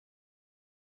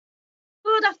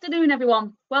afternoon,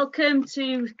 everyone. Welcome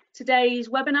to today's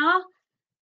webinar,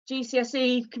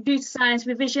 GCSE Computer Science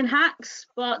Revision Hacks,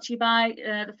 brought to you by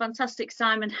the fantastic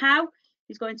Simon Howe,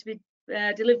 who's going to be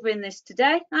delivering this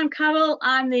today. I'm Carol.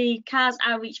 I'm the CAS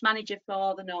Outreach Manager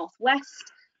for the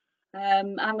Northwest.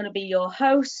 I'm going to be your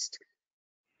host.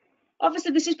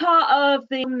 Obviously, this is part of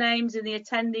the names in the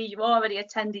attendee. You've already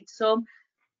attended some.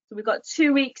 So we've got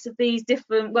 2 weeks of these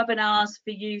different webinars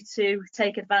for you to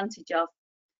take advantage of.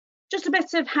 Just a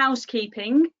bit of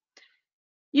housekeeping.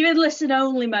 You're in listen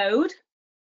only mode.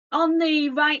 On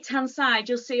the right hand side,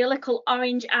 you'll see a little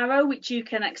orange arrow which you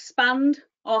can expand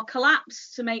or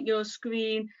collapse to make your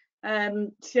screen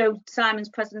show Simon's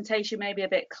presentation maybe a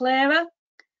bit clearer.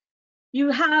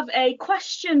 You have a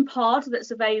question pod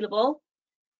that's available.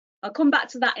 I'll come back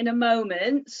to that in a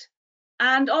moment.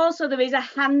 And also there is a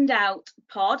handout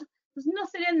pod. There's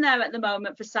nothing in there at the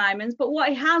moment for Simon's, but what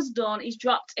he has done is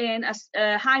dropped in a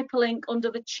hyperlink under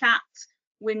the chat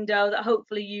window that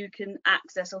hopefully you can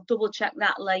access. I'll double check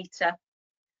that later.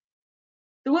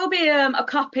 There will be a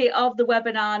copy of the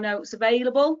webinar notes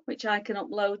available, which I can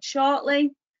upload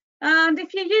shortly. And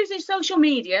if you're using social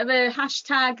media, the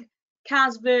hashtag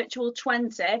CAS Virtual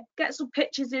 20, get some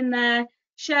pictures in there,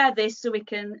 share this so we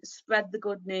can spread the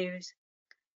good news.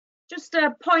 Just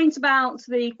a point about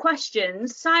the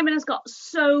questions. Simon has got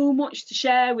so much to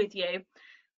share with you.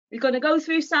 We're going to go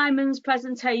through Simon's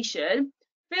presentation.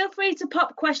 Feel free to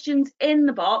pop questions in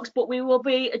the box, but we will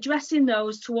be addressing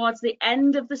those towards the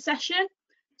end of the session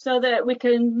so that we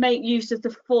can make use of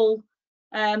the full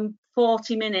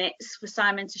 40 minutes for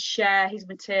Simon to share his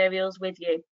materials with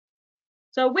you.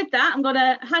 So with that, I'm going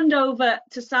to hand over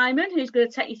to Simon, who's going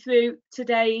to take you through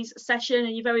today's session,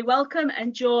 and you're very welcome.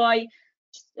 Enjoy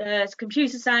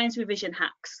Computer Science Revision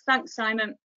Hacks. Thanks,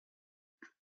 Simon.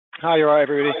 Hi, you're right,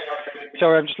 everybody.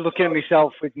 Sorry, I'm just looking at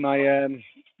myself with my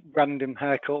random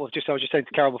haircut. I was just saying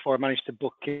to Carol before I managed to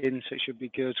book in, so it should be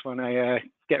good when I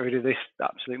get rid of this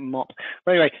absolute mop.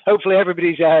 But anyway, hopefully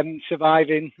everybody's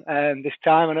surviving this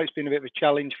time. I know it's been a bit of a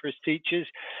challenge for us teachers,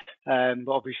 but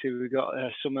obviously we've got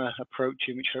summer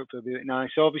approaching, which hopefully will be a bit nice.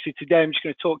 So obviously today I'm just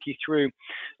going to talk you through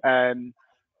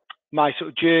my sort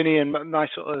of journey and my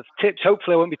sort of tips.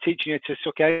 Hopefully I won't be teaching you to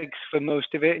suck eggs for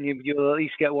most of it, and you'll at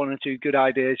least get one or two good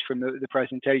ideas from the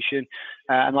presentation.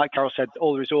 And like Carol said,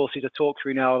 all the resources I talk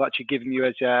through now I've actually given you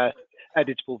as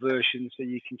editable versions, so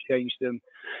you can change them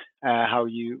how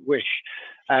you wish.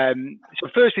 So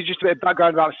firstly, just a bit of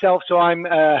background about myself. So I'm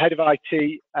head of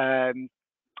IT at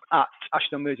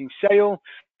Ashton Mersing Sale,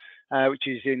 which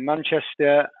is in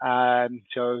Manchester.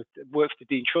 So work for the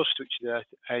Dean Trust, which is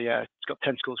it's got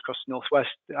 10 schools across the Northwest.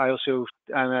 I also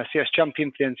am a CS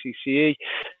champion for the NCCE,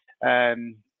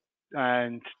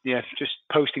 and yeah, just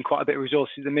posting quite a bit of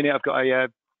resources at the minute. I've got a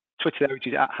Twitter there, which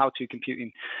is at How To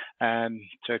Computing.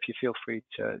 So if you feel free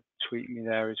to tweet me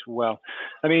there as well.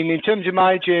 I mean, in terms of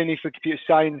my journey for computer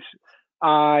science,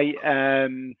 I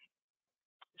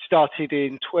started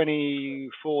in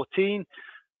 2014.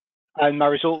 And my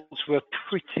results were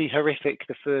pretty horrific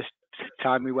the first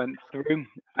time we went through.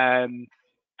 And,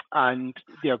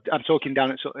 you know, I'm talking down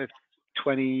at sort of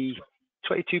 22%,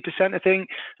 I think.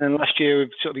 And last year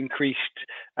we've sort of increased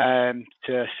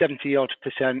to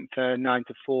 70-odd% for 9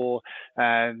 to 4,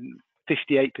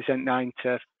 58% 9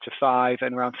 to 5,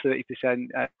 and around 30%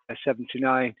 7 to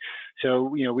 9.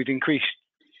 So, you know, we've increased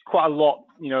quite a lot,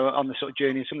 you know, on the sort of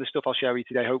journey. And some of the stuff I'll share with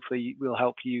you today hopefully will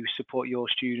help you support your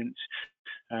students.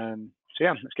 So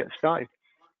yeah, let's get started.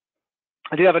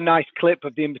 I did have a nice clip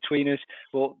of the in-betweeners,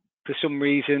 but for some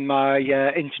reason my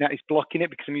internet is blocking it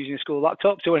because I'm using a school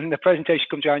laptop. So when the presentation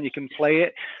comes around, you can play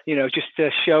it, you know, just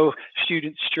to show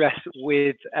student stress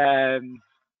with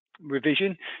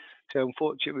revision. So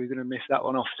unfortunately, we're going to miss that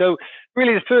one off. So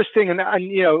really the first thing, and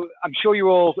you know, I'm sure you're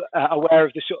all aware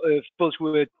of the sort of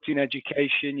buzzwords in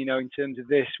education, you know, in terms of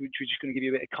this, which we're just going to give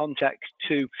you a bit of context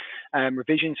to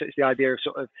revision. So it's the idea of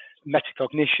sort of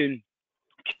metacognition,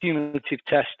 cumulative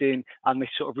testing, and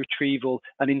this sort of retrieval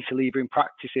and interleaving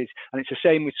practices. And it's the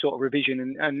same with sort of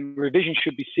revision. And revision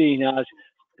should be seen as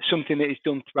something that is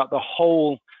done throughout the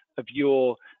whole of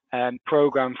your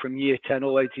program from year 10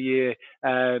 all the way to year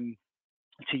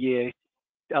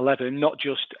 11, not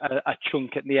just a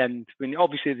chunk at the end. I mean,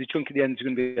 obviously the chunk at the end is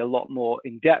going to be a lot more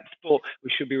in depth, but we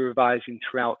should be revising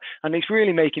throughout. And it's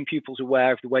really making pupils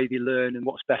aware of the way they learn and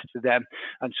what's best for them,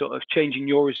 and sort of changing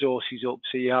your resources up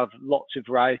so you have lots of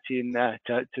variety in there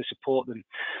to support them.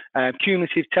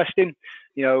 Cumulative testing,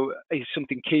 you know, is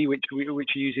something key which we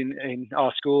use in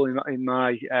our school, in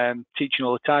my teaching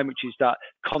all the time, which is that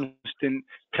constant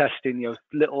testing,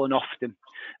 little and often.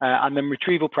 And then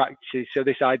retrieval practices. So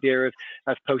this idea of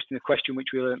posting a question which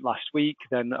we learned last week,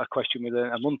 then a question we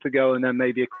learned a month ago, and then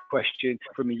maybe a question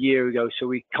from a year ago. So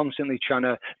we're constantly trying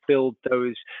to build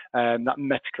those, that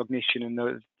metacognition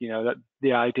and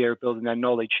the idea of building their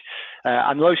knowledge.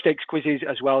 And low stakes quizzes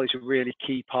as well is a really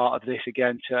key part of this,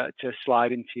 again, to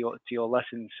slide into your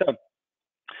lessons. So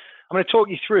I'm going to talk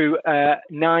you through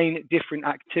 9 different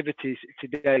activities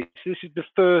today. So this is the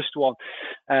first one,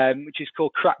 which is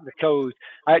called Crack the Code.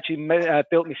 I actually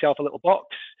built myself a little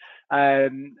box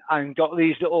and got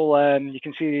these little, you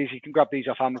can see these, you can grab these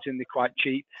off Amazon, they're quite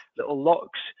cheap, little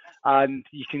locks, and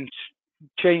you can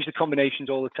change the combinations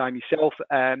all the time yourself.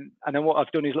 And then what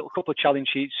I've done is a little couple of challenge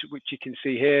sheets, which you can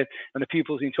see here, and the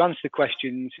pupils need to answer the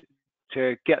questions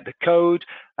to get the code.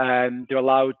 They're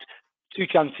allowed 2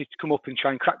 chances to come up and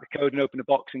try and crack the code and open the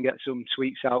box and get some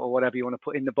sweets out or whatever you want to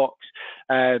put in the box.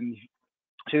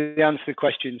 So they answer the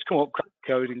questions, come up, crack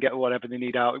the code and get whatever they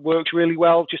need out. It works really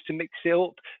well just to mix it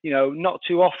up, not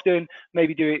too often,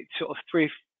 maybe do it sort of 3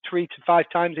 to 5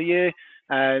 times a year.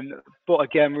 But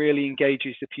again, really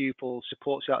engages the pupil,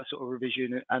 supports that sort of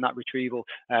revision and that retrieval.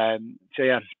 So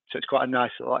yeah, so it's quite a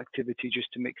nice little activity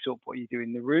just to mix up what you do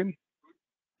in the room.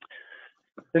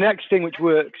 The next thing which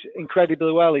works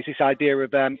incredibly well is this idea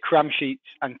of cram sheets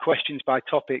and questions by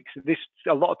topics.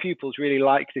 A lot of pupils really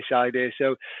like this idea.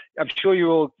 So I'm sure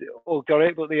you all got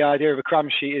it, but the idea of a cram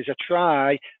sheet is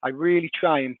I really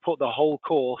try and put the whole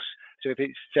course. So if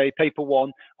it's, say, paper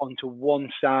 1 onto one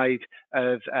side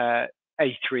of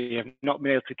A3, I've not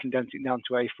been able to condense it down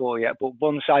to A4 yet, but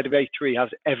one side of A3 has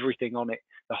everything on it,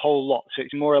 the whole lot. So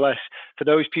it's more or less for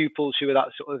those pupils who are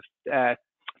that sort of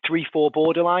 3-4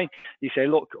 borderline, you say,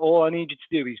 look, all I need you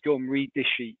to do is go and read this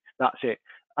sheet. That's it.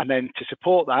 And then to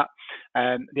support that,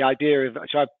 the idea of,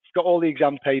 so I've got all the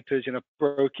exam papers and I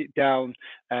broke it down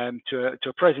to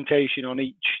a presentation on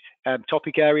each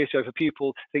topic area. So if a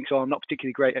pupil thinks, oh, I'm not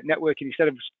particularly great at networking, instead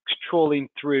of trawling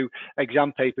through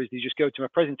exam papers, they just go to my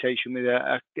presentation with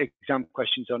exam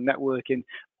questions on networking.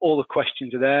 All the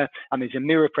questions are there, and there's a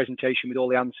mirror presentation with all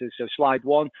the answers. So slide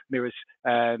 1 mirrors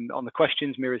on the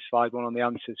questions, mirrors slide 1 on the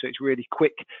answers. So it's really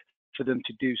quick for them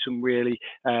to do some really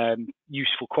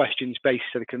useful questions based,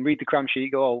 so they can read the cram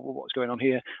sheet, go, oh, what's going on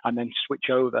here, and then switch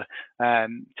over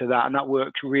to that. And that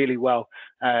works really well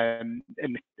in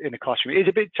the classroom. It is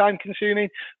a bit time consuming,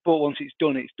 but once it's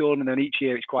done, it's done. And then each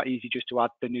year it's quite easy just to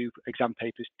add the new exam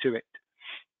papers to it.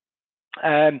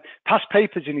 Past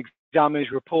papers and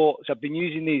examiners reports, I've been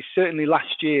using these certainly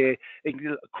last year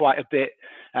quite a bit,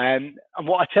 and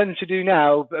what I tend to do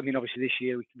now, I mean obviously this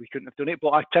year we couldn't have done it, but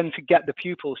I tend to get the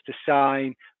pupils to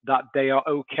sign that they are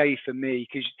okay for me,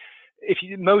 because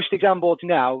most exam boards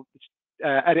now,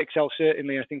 EdXL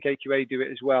certainly, I think AQA do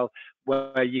it as well,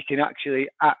 where you can actually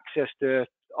access their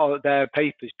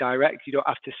papers direct. You don't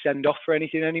have to send off for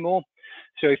anything anymore.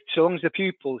 So long as the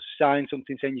pupils sign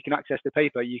something saying you can access the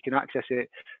paper, you can access it.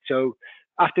 So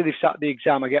after they've sat the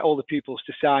exam, I get all the pupils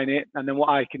to sign it, and then what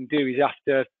I can do is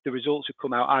after the results have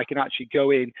come out, I can actually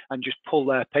go in and just pull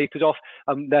their papers off.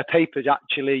 Their papers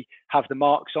actually have the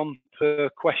marks on per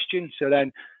question, so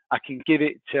then I can give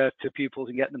it to pupils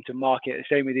and get them to mark it.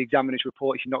 The same with the examiner's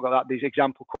report. If you've not got that, there's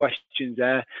example questions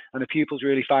there, and the pupils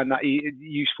really find that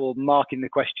useful, marking the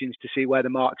questions to see where the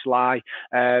marks lie.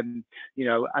 And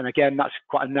again, that's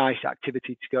quite a nice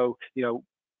activity to go,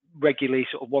 regularly,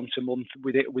 sort of once a month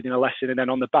within a lesson, and then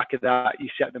on the back of that you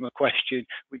set them a question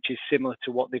which is similar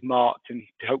to what they've marked, and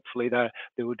hopefully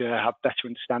they would have better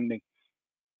understanding.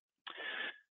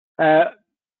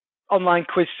 Online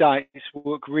quiz sites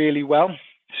work really well,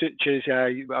 such as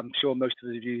I'm sure most of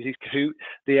us have used Kahoot,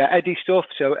 the Eddie stuff.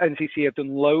 So NCC have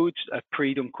done loads of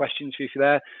pre-done questions for you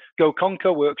there. Go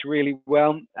Conquer works really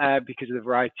well because of the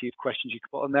variety of questions you can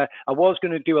put on there. I was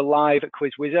going to do a live at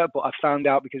Quiz Wizard, but I found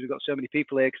out, because we've got so many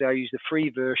people here, because I use the free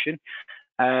version,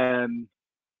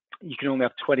 you can only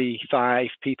have 25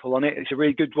 people on it. It's a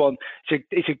really good one.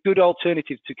 It's a good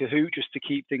alternative to Kahoot, just to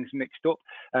keep things mixed up.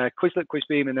 Quizlet,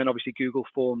 Quizbeam, and then obviously Google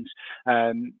Forms.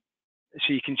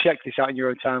 So you can check this out in your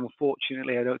own time.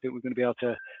 Unfortunately, I don't think we're going to be able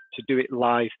to do it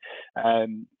live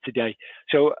today.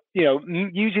 So,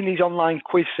 using these online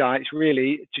quiz sites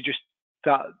really to just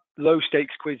that low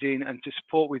stakes quizzing and to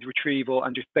support with retrieval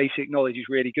and just basic knowledge is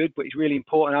really good, but it's really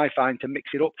important, I find, to mix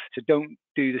it up. So don't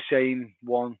do the same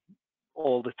one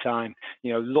all the time.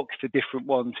 Look for different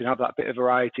ones and have that bit of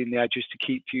variety in there just to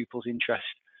keep pupils' interest.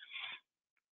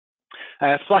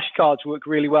 Flashcards work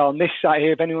really well. On this site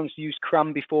here, if anyone's used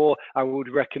Cram before, I would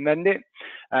recommend it,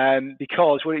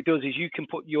 because what it does is you can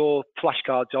put your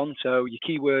flashcards on, so your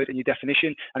keyword and your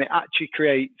definition, and it actually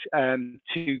creates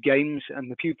 2 games,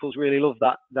 and the pupils really love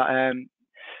that.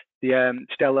 The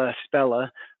Stellar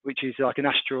Speller, which is like an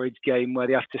asteroids game where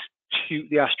they have to shoot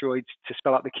the asteroids to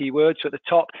spell out the keyword. So at the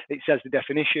top, it says the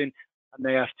definition, and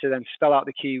they have to then spell out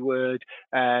the keyword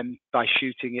by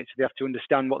shooting it. So they have to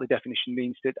understand what the definition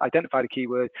means to identify the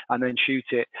keyword and then shoot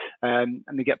it, and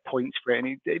they get points for it.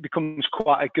 And it becomes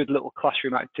quite a good little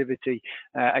classroom activity,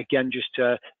 again, just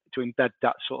to embed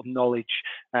that sort of knowledge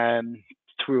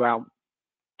throughout.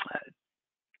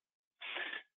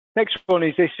 Next one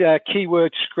is this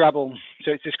keyword Scrabble.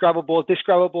 So it's a Scrabble board. This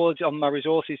Scrabble board's on my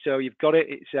resources, so you've got it.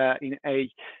 It's in A3,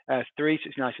 so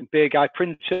it's nice and big. I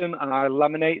print them and I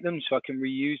laminate them so I can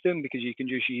reuse them, because you can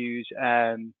just use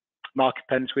marker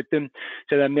pens with them.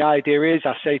 So then the idea is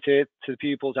I say to the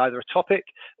pupils either a topic,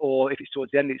 or if it's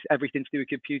towards the end, it's everything to do with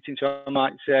computing. So I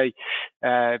might say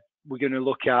we're going to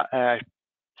look at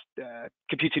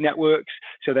computer networks,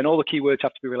 so then all the keywords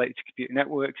have to be related to computer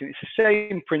networks, and it's the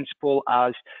same principle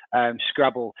as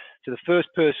Scrabble. So the first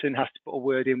person has to put a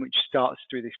word in which starts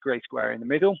through this grey square in the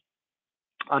middle,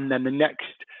 and then the next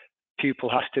pupil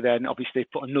has to then obviously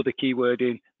put another keyword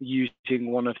in using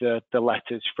one of the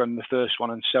letters from the first one,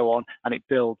 and so on, and it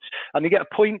builds. And they get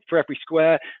a point for every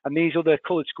square, and these other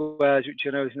coloured squares, which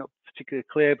I know is not particularly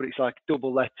clear, but it's like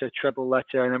double letter, treble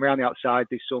letter, and then around the outside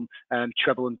there's some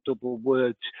treble and double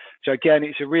words. So again,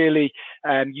 it's a really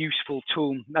useful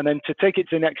tool. And then to take it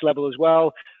to the next level as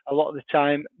well, a lot of the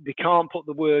time they can't put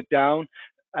the word down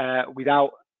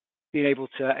without being able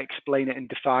to explain it and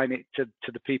define it to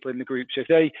the people in the group. So if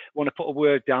they want to put a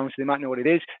word down, so they might know what it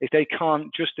is, if they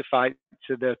can't justify it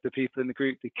to the people in the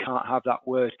group, they can't have that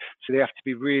word. So they have to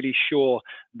be really sure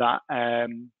that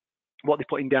what they're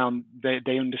putting down,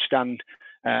 they understand.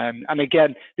 And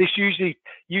again, this usually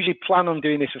plan on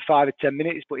doing this for 5 or 10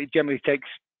 minutes, but it generally takes,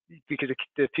 because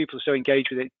the pupils are so engaged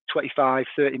with it, 25,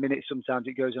 30 minutes sometimes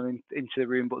it goes on into the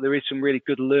room. But there is some really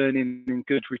good learning and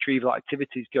good retrieval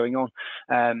activities going on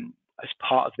as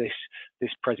part of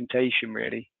this presentation,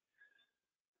 really.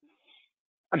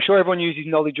 I'm sure everyone uses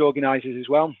knowledge organisers as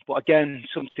well, but again,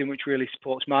 something which really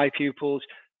supports my pupils.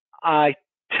 I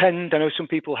know some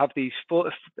people have these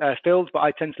filled, but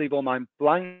I tend to leave all mine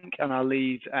blank, and I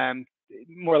leave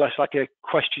more or less like a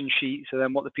question sheet. So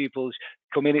then what the pupils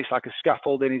come in, it's like a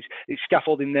scaffolding, it's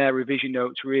scaffolding their revision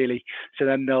notes, really. So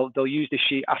then they'll use this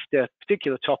sheet after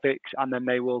particular topics, and then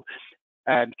they will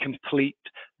complete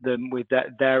them with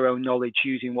their own knowledge,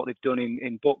 using what they've done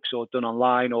in books or done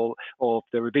online, or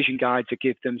the revision guides I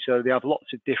give them. So they have lots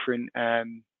of different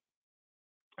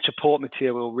support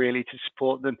material, really, to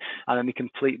support them, and then they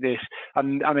complete this.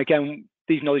 And again,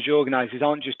 these knowledge organisers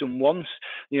aren't just done once.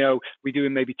 We do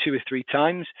them maybe 2 or 3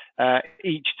 times,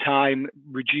 each time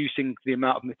reducing the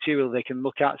amount of material they can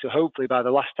look at. So hopefully by the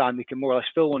last time they can more or less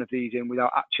fill one of these in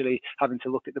without actually having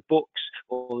to look at the books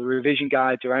or the revision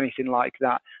guides or anything like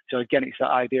that. So again, it's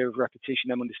that idea of repetition,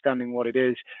 them understanding what it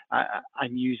is,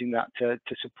 and using that to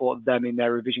support them in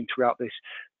their revision throughout this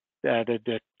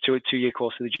the 2-year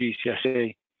course of the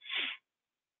GCSE.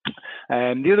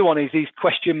 The other one is these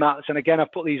question mats, and again,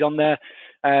 I've put these on there.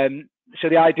 So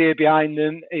the idea behind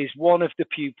them is one of the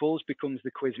pupils becomes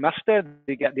the quiz master.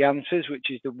 They get the answers, which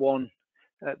is the one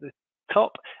at the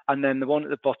top, and then the one at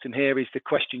the bottom here is the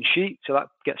question sheet. So that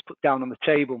gets put down on the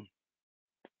table.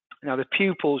 Now the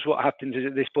pupils, what happens is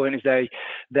at this point is they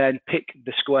then pick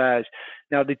the squares.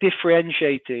 Now they're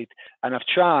differentiated, and I've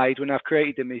tried when I've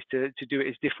created them is to do it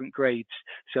as different grades.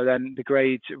 So then the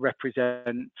grades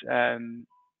represent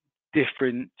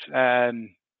different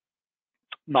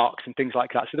marks and things like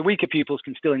that. So the weaker pupils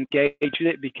can still engage with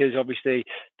it, because obviously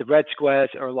the red squares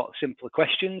are a lot simpler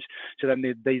questions. So then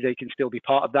they can still be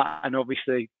part of that, and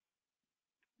obviously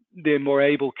the more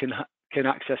able can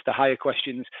access the higher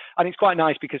questions. And it's quite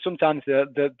nice, because sometimes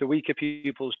the weaker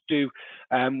pupils do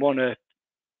want to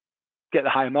get the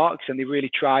higher marks, and they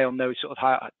really try on those sort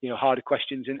of harder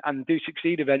questions, and do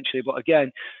succeed eventually. But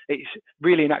again, it's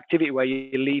really an activity where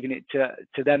you're leaving it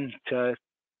to them to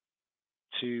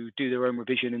do their own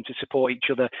revision and to support each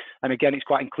other. And again, it's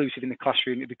quite inclusive in the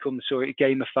classroom. It becomes so it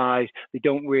gamifies. They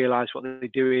don't realise what they're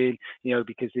doing,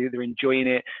 because they're enjoying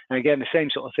it. And again, the same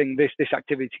sort of thing. This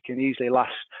activity can easily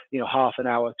last, half an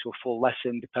hour to a full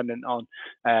lesson, dependent on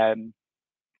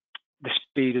the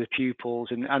speed of the pupils,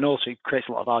 and also it creates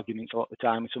a lot of arguments a lot of the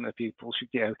time with some of the pupils. So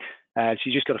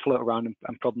you just got to float around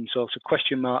and problem solve. So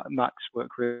question mats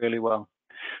work really well.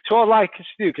 So what I'd like us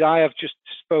to do, because I have just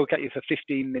spoke at you for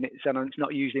 15 minutes and it's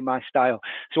not usually my style.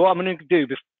 So what I'm going to do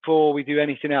before we do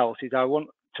anything else is I want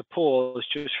to pause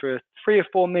just for 3 or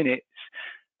 4 minutes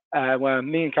where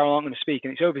me and Carol aren't going to speak,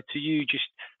 and it's over to you. Just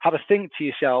have a think to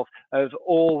yourself of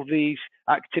all these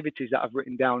activities that I've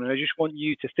written down, and I just want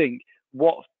you to think,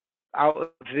 what out of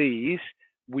these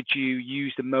would you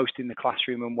use the most in the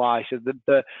classroom and why? So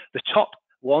the top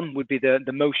one would be the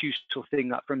most useful thing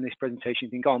that from this presentation you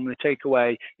think, oh, I'm going to take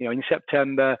away, you know, in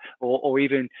September or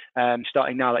even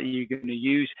starting now that you're going to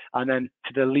use, and then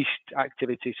to the least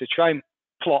activity. So try and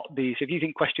plot these. If you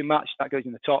think question match, that goes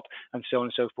in the top, and so on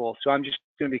and so forth. So I'm just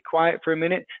going to be quiet for a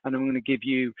minute, and I'm going to give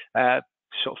you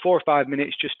sort of 4 or 5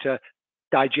 minutes just to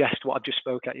digest what I've just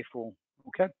spoke at you for.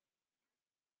 Okay.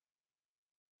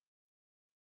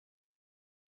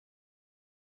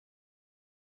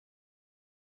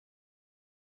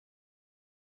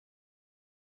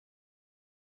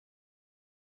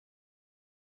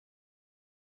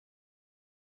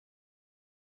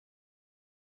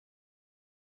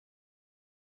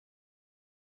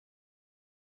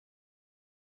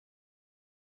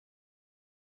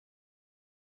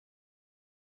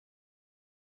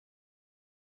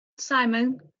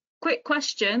 Simon, quick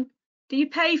question. Do you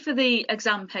pay for the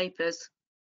exam papers?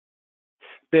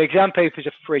 The exam papers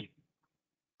are free.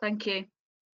 Thank you.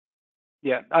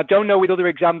 Yeah, I don't know with other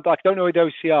exams, I don't know with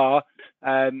OCR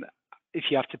if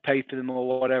you have to pay for them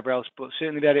or whatever else, but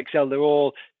certainly with Excel, they're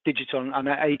all digital, and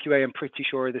at AQA, I'm pretty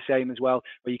sure are the same as well,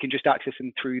 where you can just access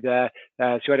them through there.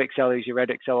 So Excel is your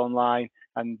Excel online,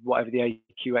 and whatever the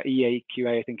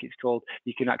EAQA, I think it's called,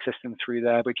 you can access them through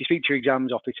there. But if you speak to your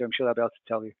exams officer, I'm sure they'll be able to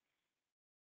tell you.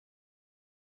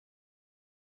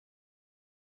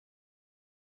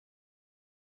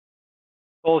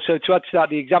 Also, to add to that,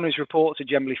 the examiners' reports are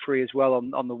generally free as well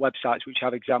on the websites, which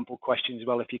have example questions as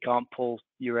well if you can't pull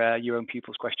your own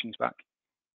pupils' questions back.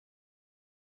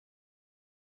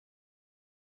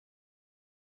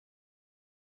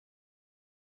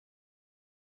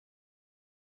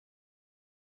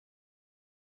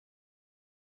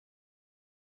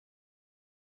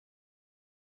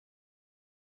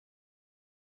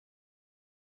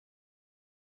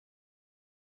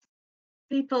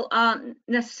 People aren't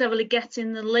necessarily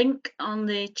getting the link on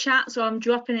the chat, so I'm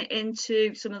dropping it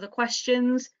into some of the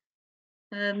questions.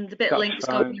 The bit links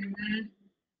going in there.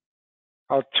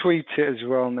 I'll tweet it as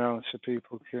well now so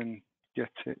people can get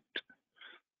it.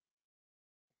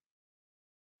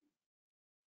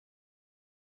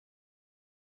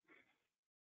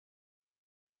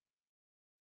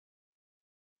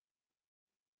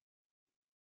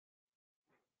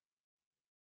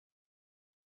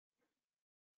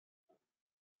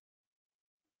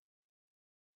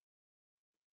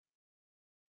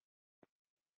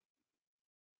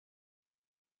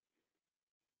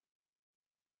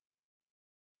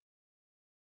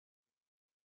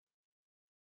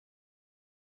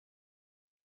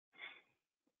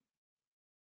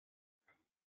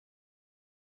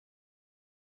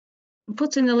 I'm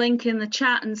putting the link in the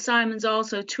chat, and Simon's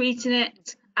also tweeting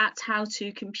it at How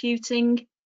to Computing.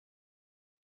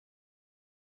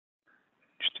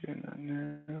 Just doing that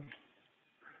now.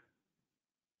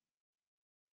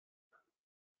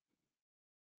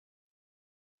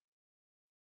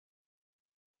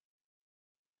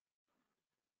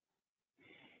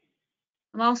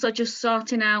 I'm also just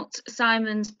sorting out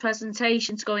Simon's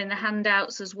presentation to go in the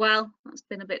handouts as well. That's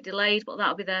been a bit delayed, but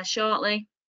that'll be there shortly.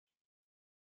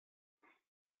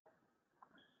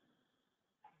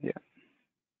 Yeah.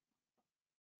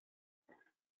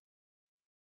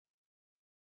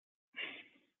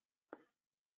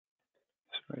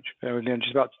 Sorry, just bear with me. I'm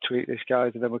just about to tweet this,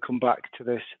 guys, and then we'll come back to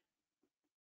this.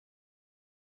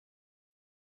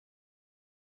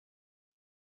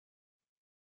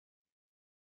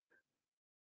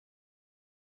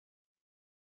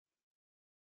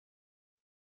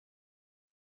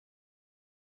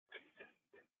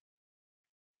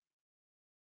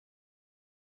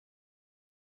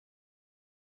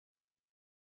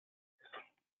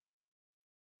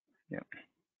 Yeah.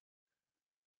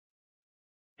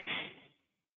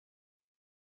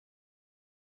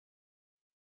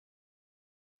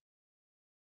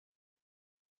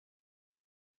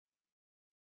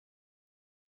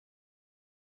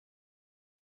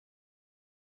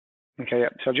 Okay, yeah.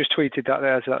 So I've just tweeted that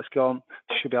there, so that's gone.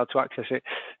 Should be able to access it.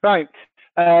 Right.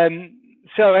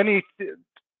 So any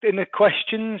in the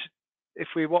questions, if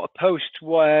we want to post,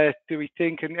 where do we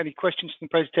think, and any questions from the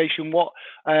presentation, what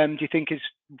do you think is,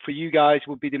 for you guys,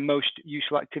 would be the most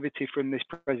useful activity from this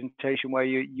presentation, where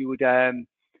you would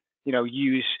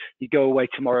use, you go away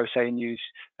tomorrow saying use.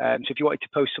 So if you wanted to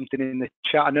post something in the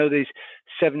chat, I know there's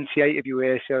 78 of you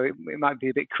here, so it might be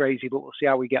a bit crazy, but we'll see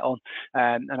how we get on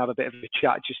and have a bit of a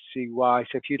chat just to see why.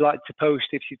 So if you'd like to post,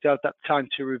 if you've had that time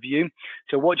to review,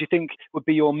 so what do you think would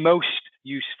be your most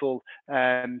useful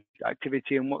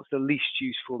activity, and what's the least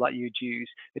useful that you'd use?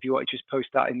 If you want to just post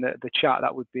that in the chat,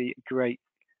 that would be great.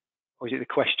 Or is it the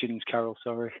questions, Carol?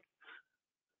 Sorry.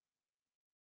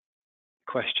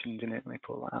 Questions in it. Let me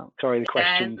pull that out. Sorry, the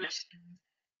questions.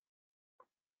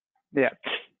 Yeah,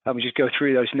 I'll just go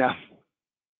through those now.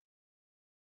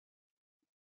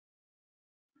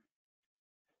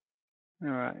 All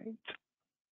right.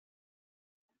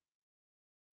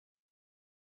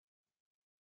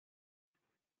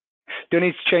 Do I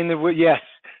need to train the word? Yes.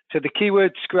 So the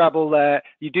keyword Scrabble there,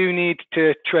 you do need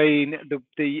to train the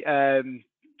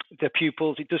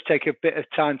pupils. It does take a bit of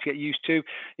time to get used to.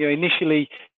 Initially,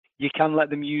 you can let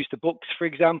them use the books, for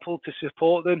example, to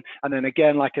support them. And then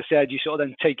again, like I said, you're sort of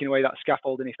then taking away that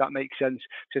scaffolding, if that makes sense.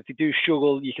 So if they do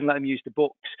struggle, you can let them use the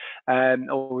books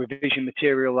or revision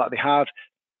material that they have,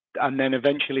 and then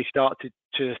eventually start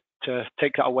to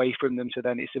take that away from them, so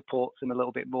then it supports them a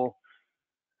little bit more.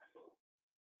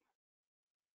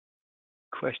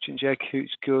 Questions, yeah,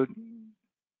 Kahoot's good.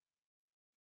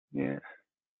 Yeah.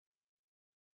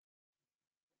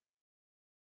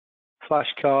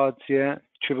 Flashcards, yeah.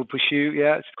 Trivial Pursuit,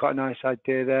 yeah, it's quite a nice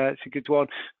idea there. It's a good one.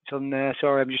 It's on there.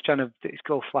 Sorry, I'm just trying to, it's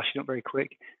all flashing up very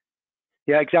quick.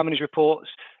 Yeah, examiners reports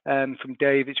from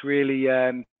Dave. It's really,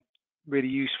 really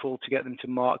useful to get them to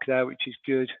mark there, which is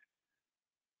good.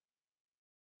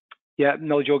 Yeah,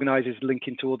 knowledge organisers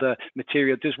linking to other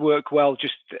material does work well.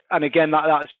 And again,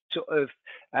 that sort of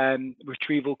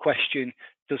retrieval question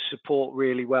does support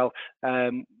really well,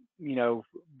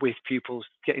 with pupils,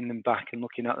 getting them back and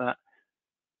looking at that.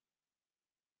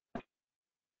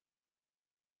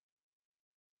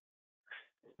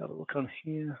 Have a look on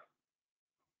here.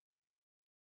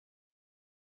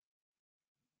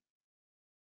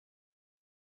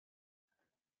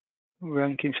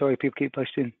 Ranking, sorry, people keep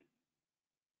posting.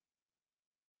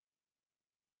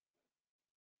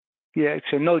 Yeah,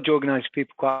 so knowledge organised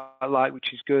people quite like,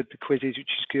 which is good. The quizzes, which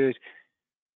is good.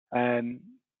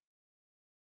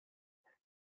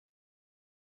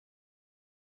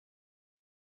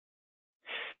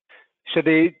 So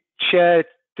the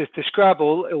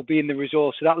Scrabble, it'll be in the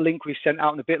resource. So that link we sent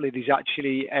out in the Bitly, there's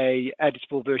actually a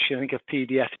editable version. I think I've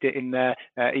PDF'd it in there,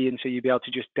 Ian, so you'll be able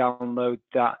to just download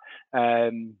that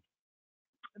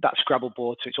that Scrabble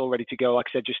board. So it's all ready to go. Like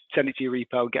I said, just send it to your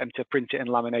repo, get them to print it and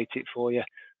laminate it for you.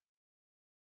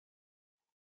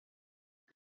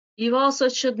 You also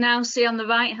should now see on the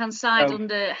right-hand side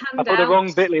under handouts. I put the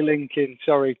wrong Bitly link in.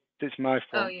 Sorry, it's my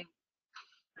fault. Oh, yeah.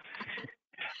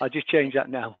 I'll just change that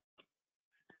now.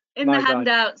 In the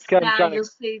handouts now, you'll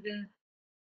see the.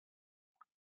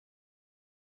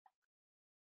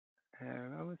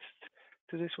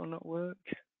 Does this one not work?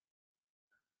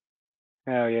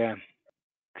 Oh yeah,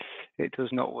 it does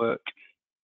not work.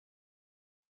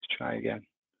 Let's try again.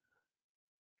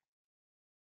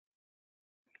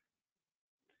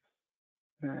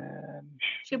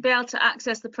 Should be able to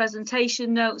access the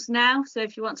presentation notes now. So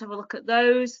if you want to have a look at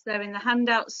those, they're in the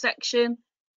handouts section.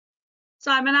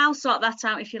 Simon, I'll sort that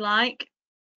out if you like.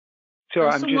 So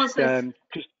I'm just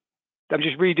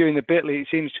redoing the Bitly. It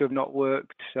seems to have not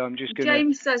worked, so I'm just going to.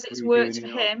 James says it's worked for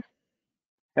him.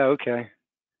 Oh, okay.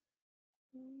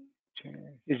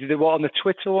 Is it what on the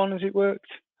Twitter one? Has it worked?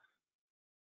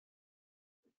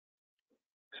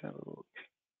 Let's have a look.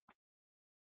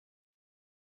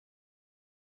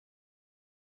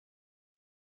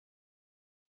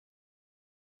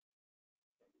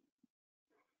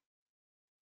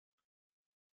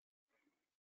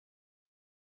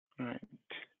 Right.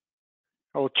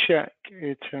 I'll check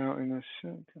it out in a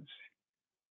second.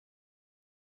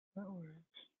 That works.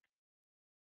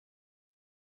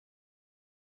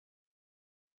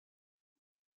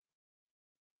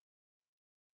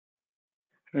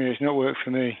 It's not worked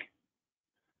for me.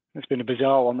 It's been a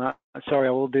bizarre one. That. Sorry,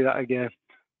 I will do that again.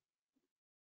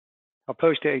 I'll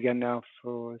post it again now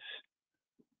for us.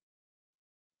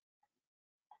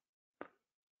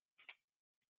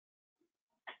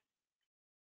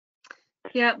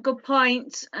 Yeah, good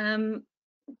point.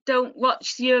 Don't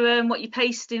watch your what you're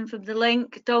pasting from the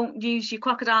link. Don't use your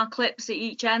crocodile clips at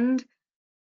each end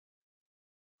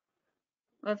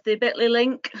of the Bitly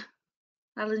link.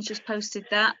 Alan's just posted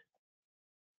that.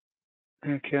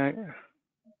 Okay.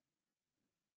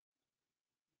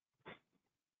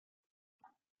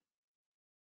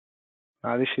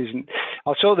 This isn't.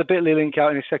 I'll sort the Bitly link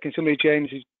out in a second. Somebody, James,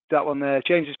 that one there.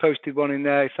 James has posted one in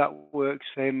there if that works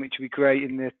for him, which would be great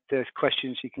in the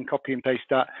questions. You can copy and paste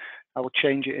that. I will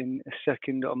change it in a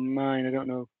second on mine. I don't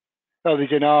know. Oh,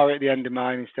 there's an R at the end of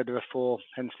mine instead of a 4,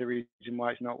 hence the reason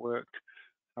why it's not worked.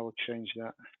 I will change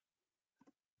that.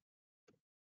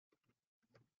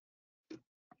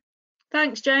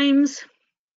 Thanks, James.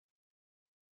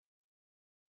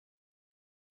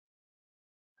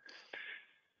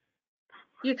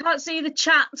 You can't see the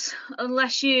chat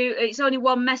unless it's only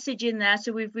one message in there,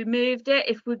 so we've removed it.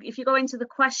 If you go into the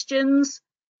questions,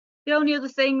 the only other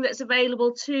thing that's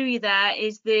available to you there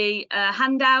is the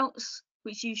handouts,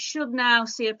 which you should now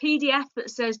see a PDF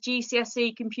that says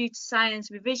GCSE Computer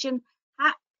Science Revision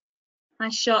Hack.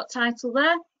 Nice short title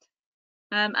there.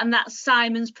 And that's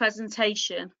Simon's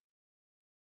presentation.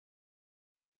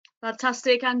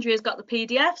 Fantastic. Andrea's got the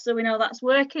PDF, so we know that's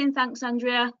working. Thanks,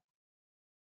 Andrea.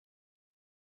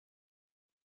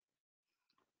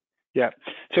 Yeah,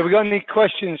 so we got any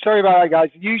questions? Sorry about that, guys.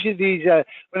 Usually these,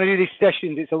 when I do these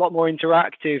sessions, it's a lot more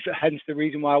interactive, hence the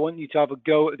reason why I want you to have a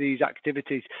go at these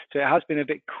activities. So it has been a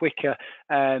bit quicker,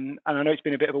 and I know it's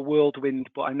been a bit of a whirlwind,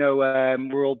 but I know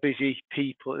we're all busy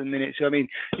people at the minute. So, I mean,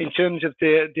 in terms of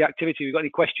the activity, we've got any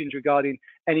questions regarding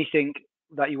anything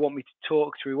that you want me to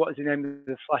talk through? What is the name of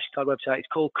the flashcard website? It's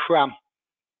called CRAM.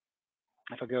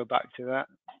 If I go back to that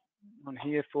on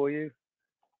here for you,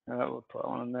 we'll put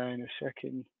on there in a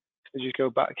second. So just go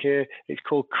back here. It's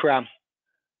called CRAM.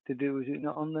 Was it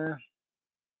not on there?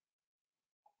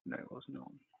 No, it wasn't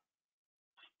on.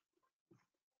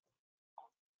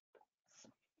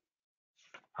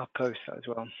 I'll post that as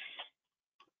well.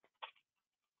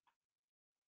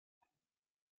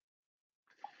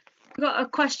 I've got a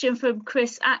question from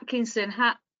Chris Atkinson.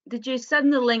 Did you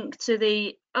send the link to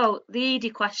the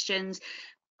ED questions?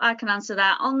 I can answer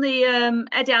that. On the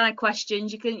EDI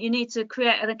questions, you need to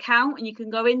create an account, and you can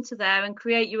go into there and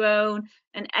create your own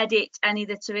and edit any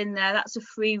that are in there. That's a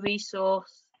free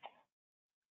resource.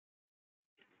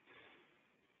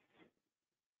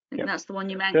 I think that's the one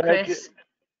you meant, Chris.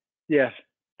 Yeah,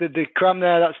 the CRAM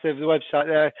there, that's the website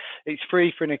there. It's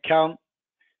free for an account.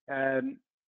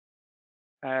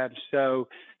 So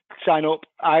sign up.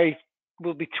 I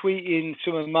will be tweeting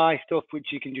some of my stuff, which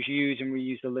you can just use and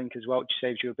reuse the link as well, which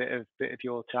saves you a bit of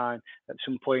your time. At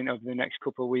some point over the next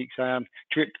couple of weeks, I am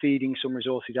drip feeding some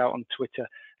resources out on Twitter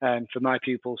for my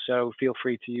pupils, so feel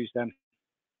free to use them.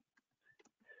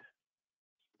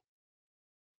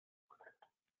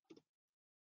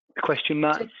 Question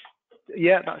mats.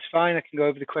 Yeah, that's fine. I can go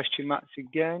over the question mats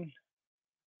again.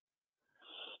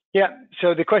 Yeah,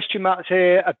 so the question mats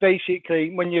here are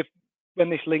basically when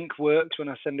this link works, when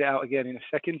I send it out again in a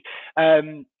second,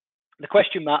 the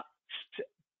question mats,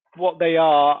 what they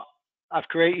are, I've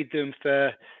created them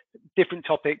for different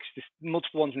topics, just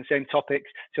multiple ones in the same topics.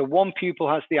 So one pupil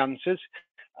has the answers,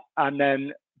 and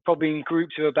then probably in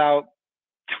groups of about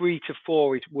 3 to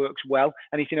 4 it works well.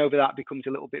 Anything over that becomes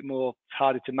a little bit more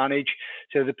harder to manage.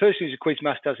 So the person who's a quiz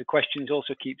master has the questions,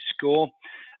 also keeps score.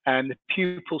 And the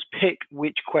pupils pick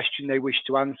which question they wish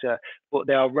to answer, but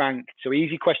they are ranked. So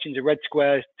easy questions are red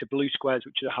squares to blue squares,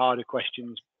 which are the harder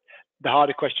questions. The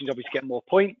harder questions obviously get more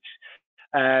points.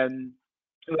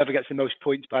 Whoever gets the most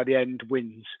points by the end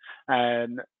wins.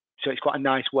 So it's quite a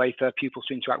nice way for pupils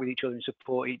to interact with each other and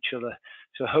support each other.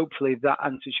 So hopefully that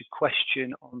answers your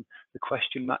question on the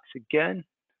question mats again.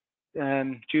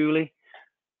 Julie?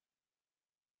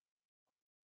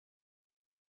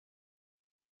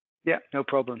 Yeah, no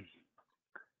problem.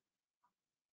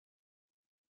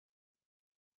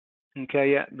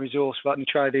 Okay, yeah, resource. Let me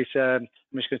try this. I'm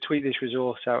just going to tweet this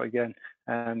resource out again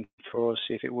for us,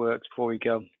 see if it works before we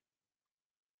go.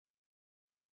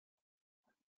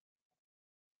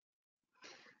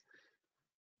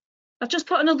 I've just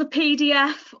put another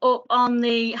PDF up on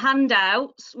the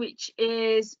handouts, which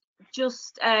is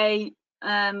just a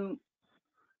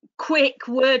quick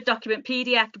Word document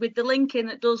PDF with the link in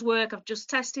that does work. I've just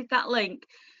tested that link.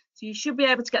 So you should be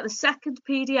able to get the second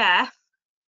PDF,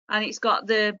 and it's got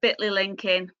the bit.ly link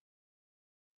in.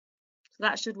 So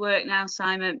that should work now,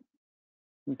 Simon.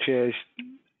 Cheers.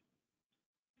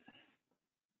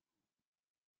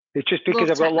 It's just because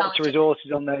I've got lots of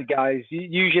resources on there, guys.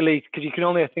 Usually, because you can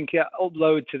only, I think,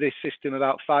 upload to this system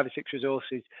about 5 or 6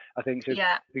 resources, I think. So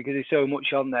yeah. Because there's so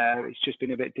much on there, it's just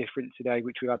been a bit different today,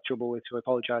 which we've had trouble with, so I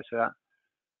apologise for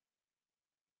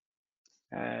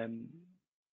that.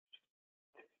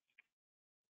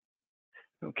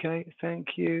 Okay,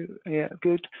 thank you. Yeah,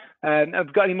 good.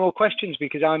 I've got any more questions,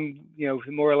 because I'm,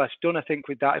 more or less done, I think,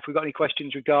 with that. If we've got any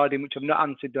questions regarding, which I've not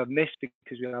answered, I've missed,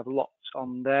 because we have lots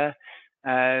on there.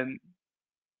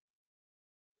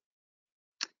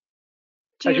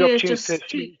 Julia's just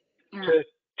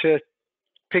to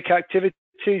pick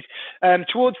activities.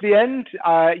 Towards the end,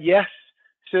 yes,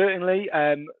 certainly.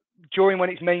 During when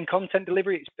it's main content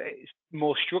delivery, it's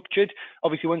more structured.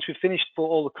 Obviously, once we've finished for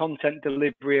all the content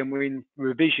delivery and we're in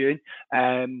revision,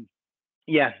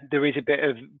 yeah, there is a bit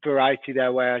of variety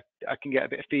there where I can get a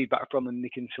bit of feedback from and they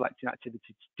can select an activity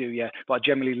to do, yeah. But I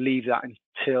generally leave that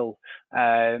until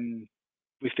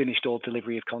we've finished all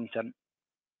delivery of content.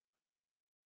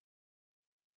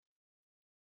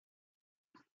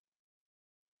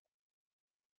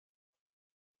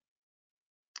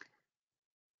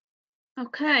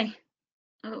 Okay.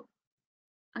 Oh,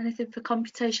 anything for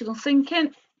computational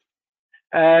thinking?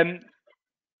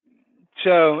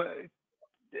 So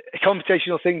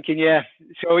computational thinking, yeah.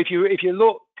 So if you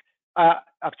look,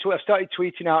 I've started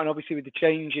tweeting out, and obviously with the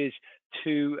changes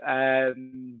to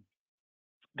the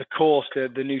course,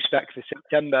 the new spec for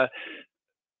September,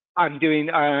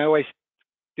 I always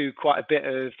do quite a bit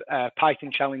of Python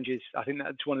challenges. I think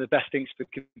that's one of the best things for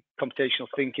computational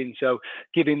thinking. So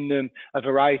giving them a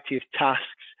variety of tasks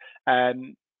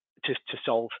to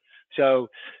solve. So,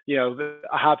 you know,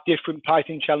 I have different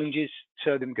Python challenges.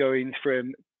 So them going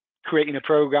from creating a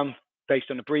program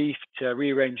based on a brief to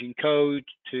rearranging code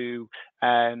to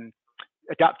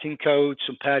adapting code,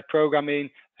 some paired programming,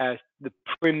 the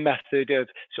prim method of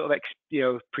sort of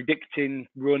predicting,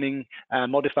 running,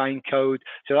 modifying code.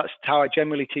 So that's how I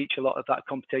generally teach a lot of that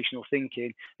computational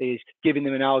thinking, is giving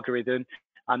them an algorithm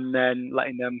and then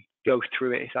letting them go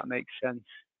through it, if that makes sense.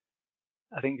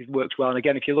 I think it works well. And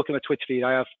again, if you look at my Twitter feed,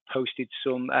 I have posted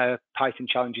some Python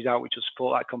challenges out which will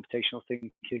support that computational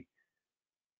thinking.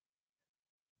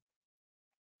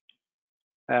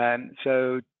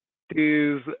 So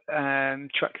do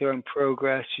track their own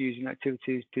progress using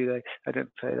activities? Do they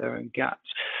identify their own gaps?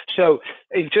 So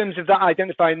in terms of that,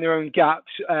 identifying their own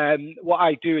gaps, what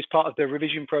I do as part of the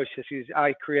revision process is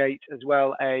I create as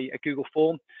well a Google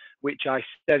form, which I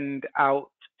send out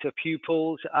to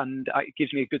pupils, and it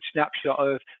gives me a good snapshot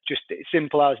of just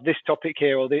simple as this topic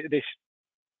here or this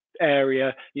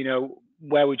area, you know,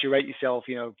 where would you rate yourself?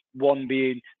 You know, 1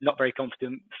 being not very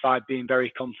confident, 5 being very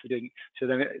confident. So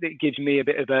then it gives me a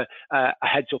bit of a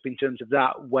heads up in terms of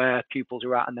that, where pupils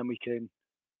are at, and then we can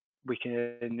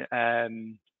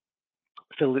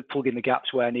plug in the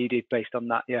gaps where needed based on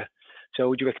that. Yeah. So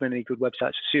would you recommend any good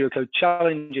websites for pseudocode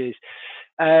challenges?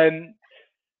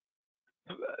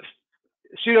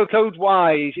 Pseudocode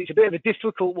wise, it's a bit of a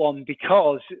difficult one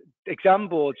because exam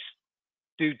boards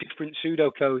do different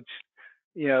pseudocodes,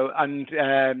 you know, and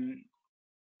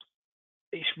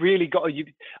it's really got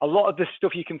a lot of the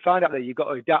stuff you can find out there, you've got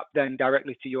to adapt then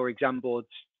directly to your exam board's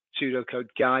pseudocode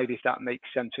guide, if that makes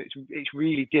sense. So it's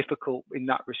really difficult in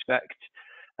that respect.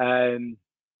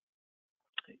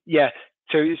 Yeah,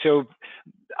 so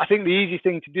I think the easy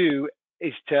thing to do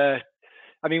is I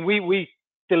mean, we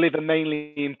deliver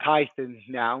mainly in Python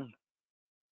now,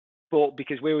 but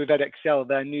because we're with Edexcel,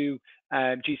 their new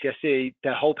GCSE,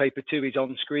 their whole paper 2 is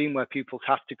on screen where pupils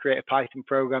have to create a Python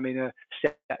program in a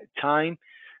set time.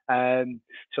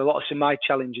 So a lot of my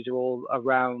challenges are all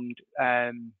around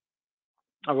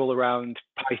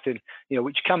Python, you know,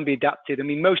 which can be adapted. I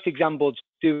mean, most exam boards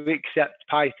do accept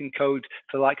Python code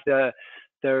for like their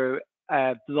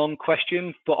long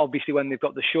questions, but obviously when they've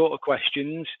got the shorter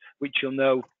questions, which you'll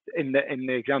know in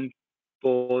the exam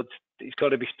board, it's got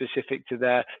to be specific to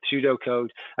their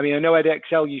pseudocode. I mean, I know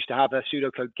Edexcel used to have a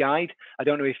pseudocode guide. I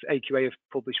don't know if AQA have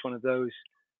published one of those.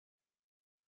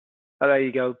 Oh, there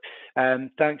you go.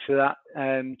 Thanks for that,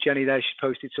 Jenny. There, she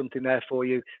posted something there for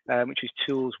you, which is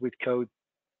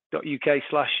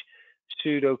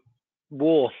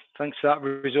toolswithcode.uk/pseudo-war. Thanks for that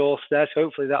resource there. So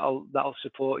hopefully that'll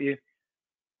support you.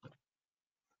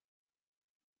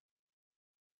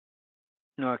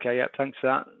 Okay, yeah, thanks for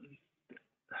that.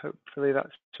 Hopefully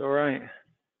that's all right.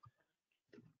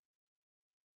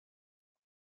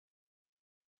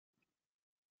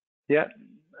 Yeah,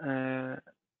 I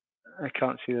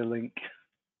can't see the link.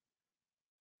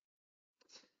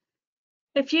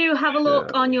 If you have a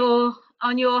look on your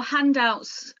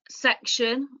handouts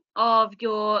section of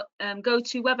your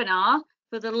GoToWebinar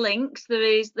for the links,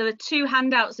 there are 2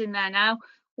 handouts in there now.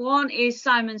 One is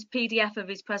Simon's PDF of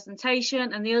his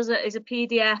presentation, and the other is a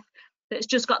PDF that's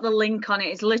just got the link on it.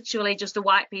 It's literally just a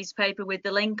white piece of paper with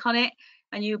the link on it,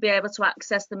 and you'll be able to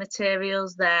access the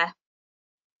materials there.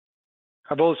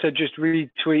 I've also just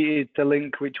retweeted the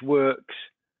link which works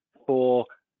for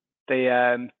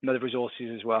the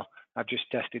resources as well. I've just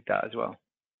tested that as well.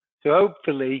 So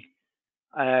hopefully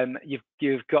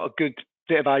you've got a good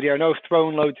bit of idea. I know I've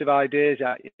thrown loads of ideas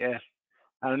at you,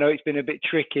 and I know it's been a bit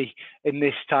tricky in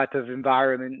this type of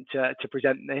environment to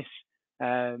present this.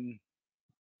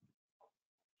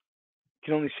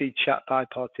 can only see chat by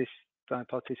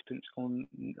participants on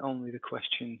only the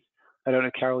question. I don't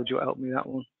know, Carol, do you want to help me with that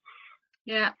one?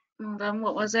 Yeah, hold on,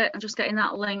 what was it? I'm just getting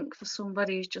that link for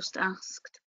somebody who's just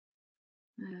asked.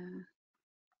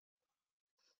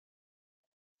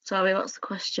 Sorry, what's the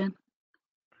question?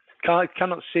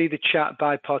 Cannot see the chat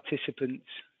by participants.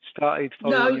 Started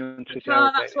following you on Twitter.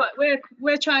 No, that's what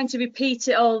we're trying to repeat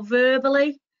it all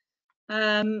verbally.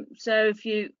 So if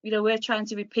we're trying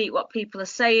to repeat what people are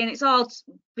saying. It's all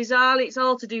bizarrely, it's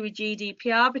all to do with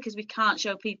GDPR because we can't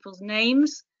show people's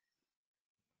names.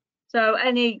 So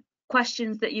any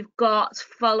questions that you've got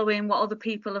following what other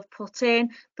people have put in.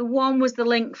 The one was the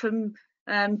link from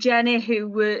Jenny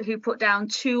who put down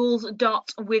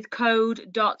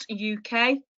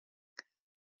tools.withcode.uk.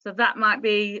 So that might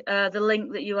be the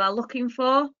link that you are looking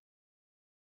for.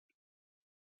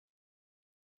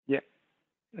 Yeah.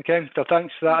 Okay, so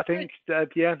thanks for that. I think,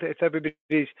 yeah, if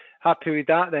everybody's happy with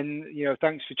that, then,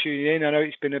 thanks for tuning in. I know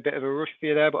it's been a bit of a rush for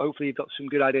you there, but hopefully you've got some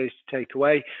good ideas to take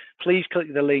away. Please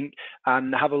click the link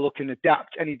and have a look and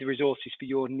adapt any of the resources for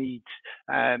your needs.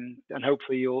 And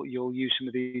hopefully you'll use some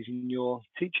of these in your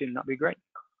teaching. That'd be great.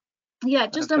 Yeah,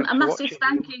 just a massive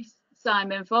thank you,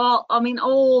 Simon, for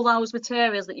all those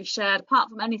materials that you've shared. Apart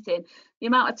from anything, the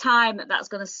amount of time that's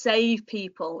going to save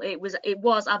people, it was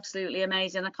absolutely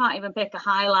amazing. I can't even pick a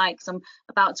highlight because I'm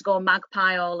about to go and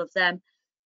magpie all of them.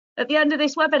 At the end of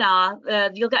this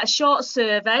webinar, you'll get a short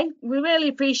survey. We really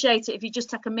appreciate it if you just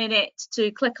take a minute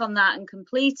to click on that and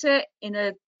complete it. In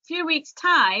a few weeks'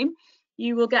 time,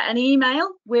 you will get an email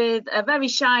with a very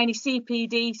shiny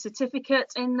CPD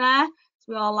certificate in there.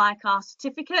 We all like our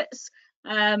certificates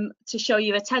to show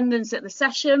you attendance at the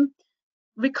session.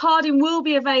 Recording will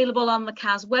be available on the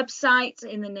CAS website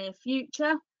in the near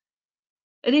future.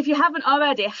 And if you haven't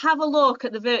already, have a look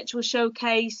at the virtual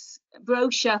showcase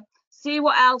brochure. See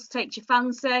what else takes your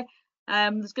fancy.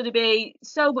 There's going to be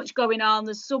so much going on.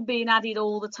 There's some being added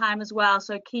all the time as well,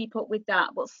 so keep up with that.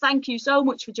 But thank you so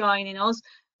much for joining us,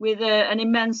 with an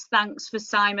immense thanks for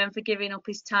Simon for giving up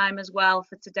his time as well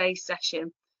for today's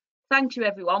session. Thank you,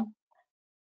 everyone.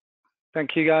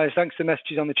 Thank you, guys. Thanks for the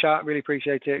messages on the chat. Really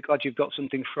appreciate it. Glad you've got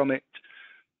something from it.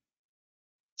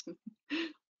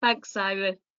 Thanks,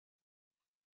 Simon.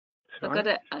 I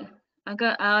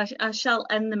shall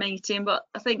end the meeting, but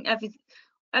I think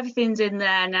everything's in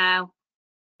there now.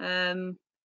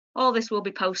 All this will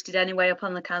be posted anyway up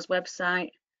on the CAS website.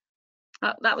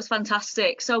 That was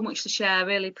fantastic. So much to share.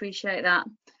 Really appreciate that.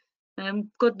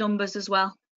 Good numbers as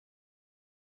well.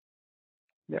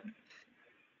 Yeah.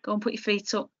 Go and put your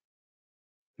feet up.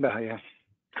 Yeah.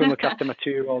 Come look after my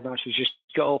 2-year-old now. She's just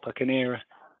got up. I can hear her.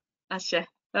 That's you.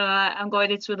 All right. I'm going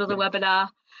into another webinar.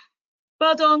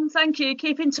 Well done. Thank you.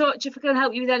 Keep in touch if I can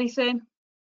help you with anything.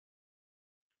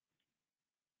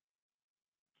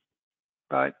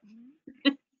 Bye.